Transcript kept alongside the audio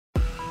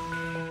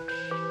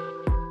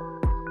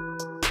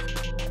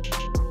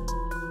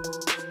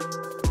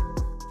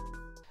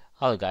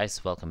Hello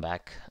guys, welcome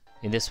back.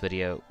 In this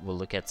video we'll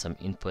look at some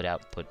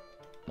input-output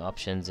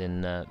options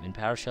in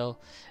PowerShell.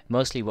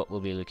 Mostly what we'll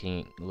be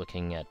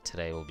looking at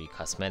today will be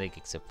cosmetic,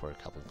 except for a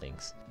couple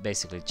things.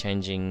 Basically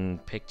changing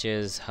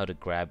pictures, how to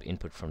grab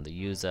input from the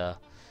user,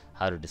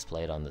 how to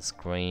display it on the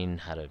screen,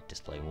 how to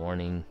display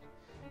warning,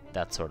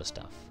 that sort of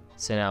stuff.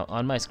 So now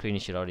on my screen you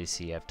should already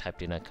see I've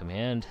typed in a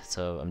command,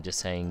 so I'm just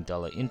saying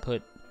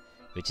 $input,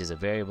 which is a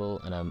variable,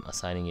 and I'm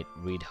assigning it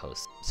read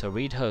host. So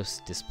read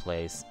host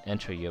displays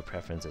enter your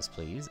preferences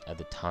please at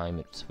the time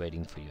it's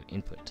waiting for your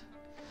input.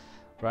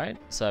 Right?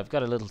 So I've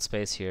got a little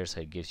space here,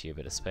 so it gives you a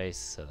bit of space,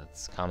 so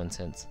that's common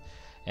sense.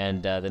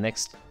 And the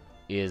next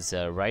is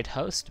write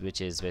host,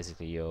 which is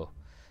basically you're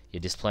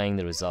displaying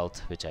the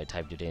result which I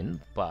typed it in,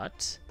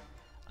 but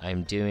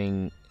I'm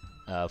doing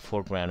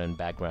foreground and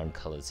background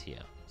colors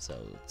here. So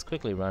let's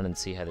quickly run and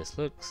see how this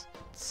looks.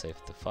 Let's save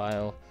the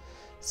file.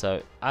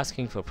 So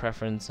asking for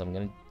preference, I'm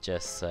gonna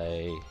just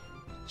say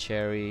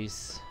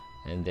cherries,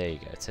 and there you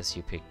go, it says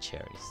you pick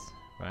cherries,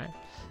 right?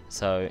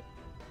 So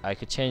I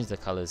could change the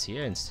colors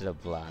here. Instead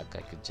of black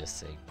I could just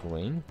say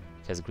green,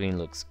 because green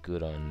looks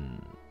good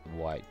on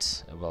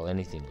white. Well,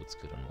 anything looks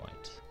good on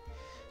white.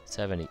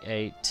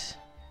 78,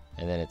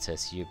 and then it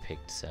says you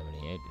picked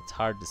 78. It's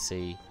hard to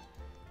see,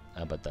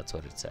 but that's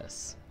what it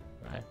says,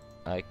 right?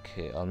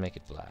 I'll make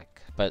it black.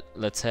 But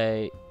let's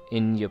say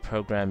in your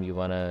program you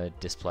want to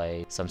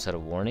display some sort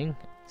of warning.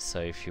 So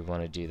if you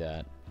want to do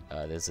that,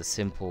 there's a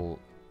simple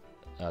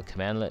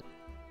commandlet,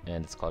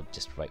 and it's called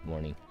just write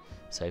warning.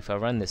 So if I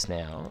run this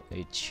now,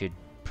 it should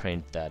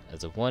print that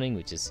as a warning,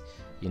 which is,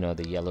 you know,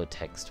 the yellow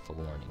text for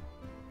warning,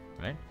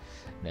 right?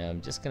 Now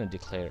I'm just going to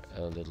declare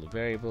a little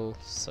variable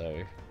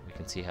so we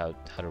can see how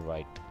to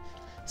write.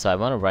 So I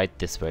want to write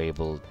this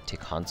variable to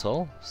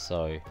console,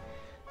 so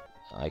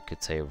I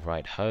could say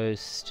write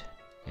host,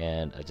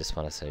 and I just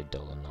want to say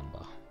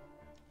 $number,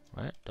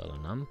 right?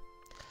 $num.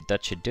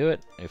 That should do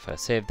it. If I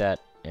save that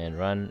and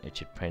run, it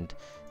should print.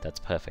 That's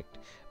perfect.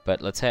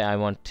 But let's say I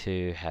want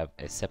to have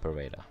a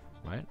separator,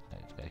 right?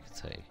 I could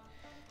say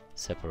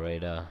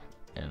separator,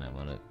 and I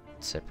want to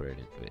separate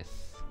it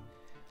with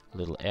a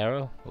little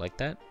arrow like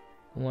that.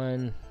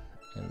 One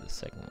and the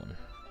second one.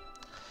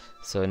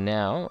 So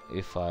now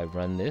if I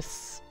run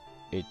this,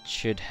 it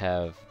should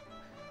have,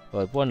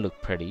 well, it won't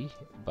look pretty,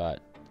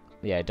 but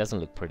yeah, it doesn't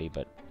look pretty,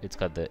 but it's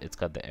got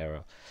the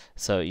arrow.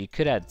 So you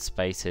could add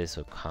spaces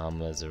or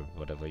commas or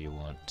whatever you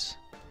want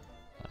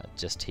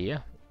just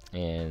here,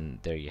 and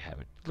there you have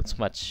it. Looks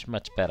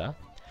much better.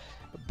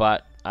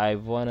 But I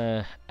want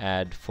to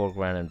add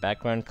foreground and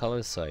background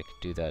colors, so I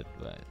could do that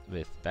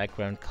with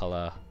background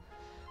color.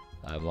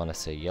 I want to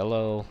say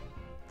yellow.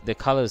 The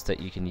colors that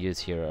you can use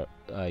here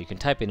are, you can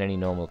type in any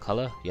normal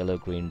color: yellow,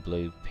 green,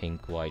 blue,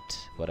 pink, white,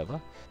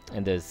 whatever.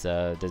 And there's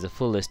a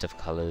full list of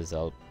colors.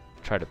 I'll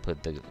try to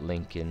put the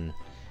link in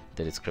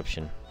the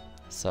description.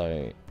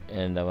 So,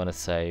 and I want to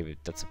say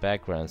that's a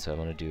background, so I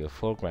want to do a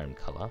foreground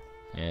color,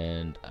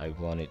 and I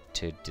want it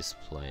to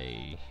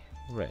display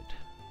red.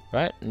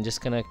 Right, I'm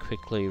just gonna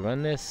quickly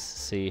run this,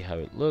 see how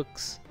it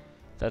looks.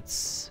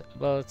 That's,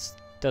 well, it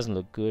doesn't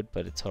look good,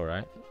 but it's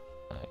alright.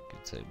 I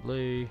could say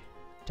blue.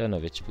 Don't know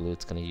which blue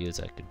it's gonna use.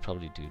 I could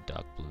probably do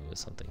dark blue or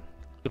something.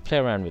 Could play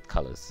around with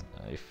colors.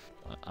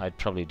 I'd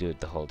probably do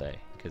it the whole day,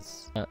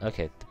 because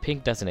okay, the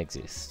pink doesn't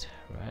exist,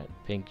 right?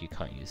 Pink, you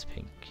can't use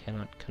pink.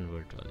 Cannot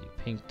convert value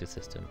pink to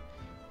system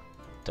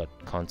dot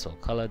console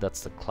color.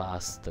 That's the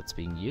class that's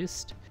being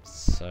used.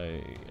 So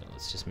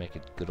let's just make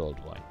it good old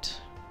white.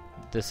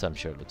 This I'm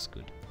sure looks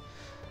good.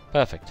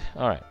 Perfect.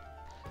 Alright.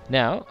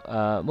 Now,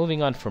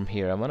 moving on from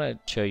here, I want to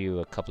show you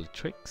a couple of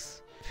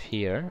tricks.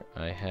 Here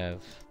I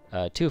have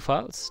two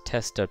files,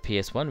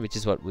 test.ps1, which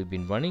is what we've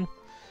been running,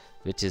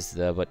 which is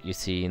what you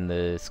see in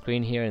the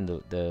screen here, in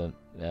the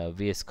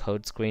VS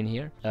Code screen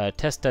here.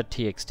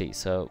 Test.txt.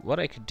 So what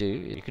I could do,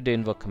 you could do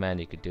invoke-command,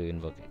 you could do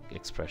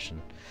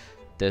invoke-expression.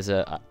 There's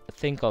a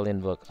thing called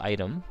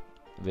invoke-item,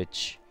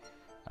 which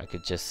I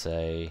could just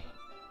say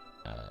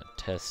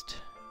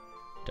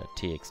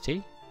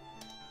test.txt,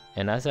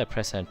 and as I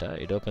press enter,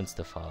 it opens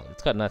the file.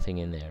 It's got nothing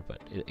in there,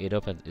 but it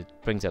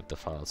brings up the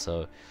file.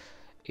 So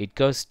it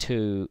goes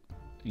to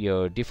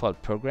your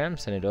default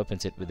programs, and it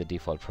opens it with the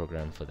default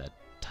program for that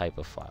type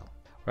of file,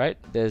 right?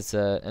 There's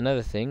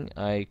another thing.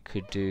 I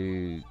could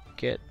do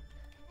get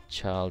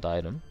child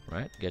item,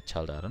 right? Get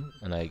child item,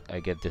 and I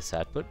get this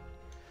output,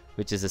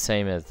 which is the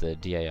same as the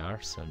dir.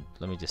 So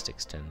let me just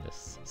extend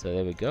this. So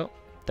there we go.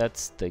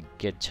 That's the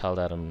get child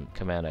item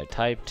command I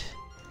typed,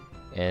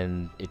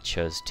 and it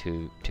shows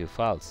two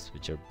files,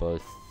 which are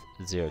both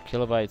 0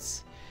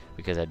 kilobytes,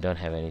 because I don't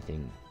have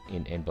anything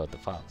in both the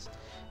files.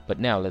 But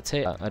now let's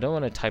say I don't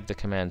want to type the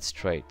command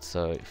straight,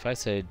 so if I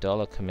say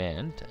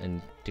 $command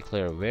and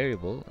declare a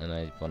variable, and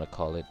I want to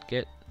call it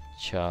get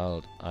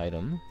child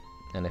item,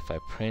 and if I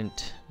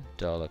print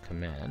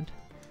 $command,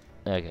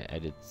 okay, I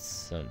did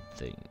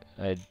something.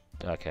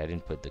 Okay, I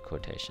didn't put the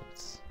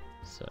quotations,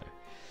 so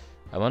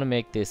I want to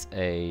make this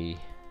a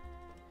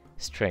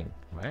string,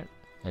 right?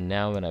 And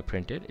now when I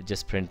print it, it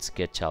just prints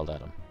get child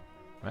item,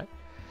 right?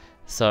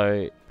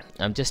 So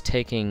I'm just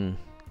taking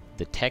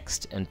the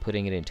text and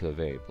putting it into a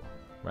variable,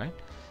 right?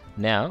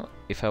 Now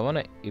if I want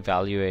to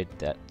evaluate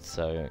that,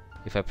 so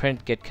if I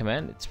print get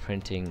command, it's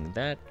printing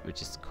that,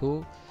 which is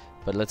cool.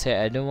 But let's say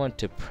I don't want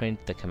to print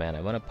the command,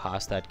 I want to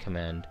pass that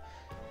command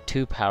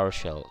to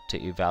PowerShell to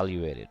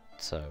evaluate it.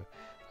 So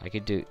I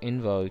could do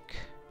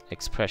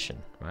invoke-expression,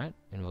 right?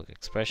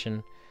 Invoke-expression,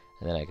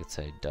 and then I could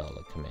say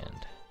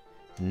 $command.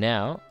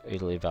 Now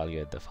it'll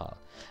evaluate the file.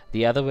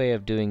 The other way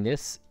of doing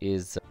this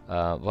is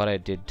what I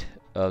did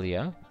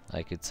earlier.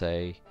 I could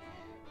say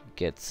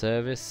get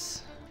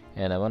service,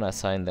 and I want to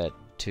assign that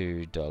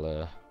to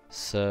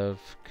 $serve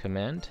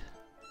command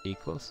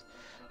equals.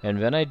 And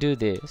when I do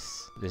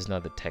this, this is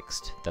not the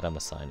text that I'm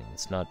assigning.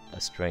 It's not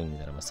a string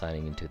that I'm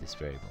assigning into this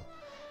variable.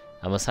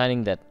 I'm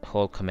assigning that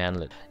whole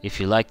commandlet. If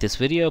you like this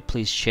video,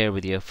 please share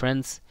with your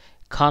friends.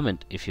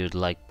 Comment if you'd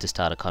like to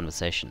start a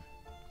conversation.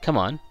 Come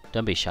on,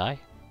 don't be shy.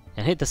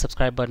 And hit the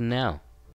subscribe button now.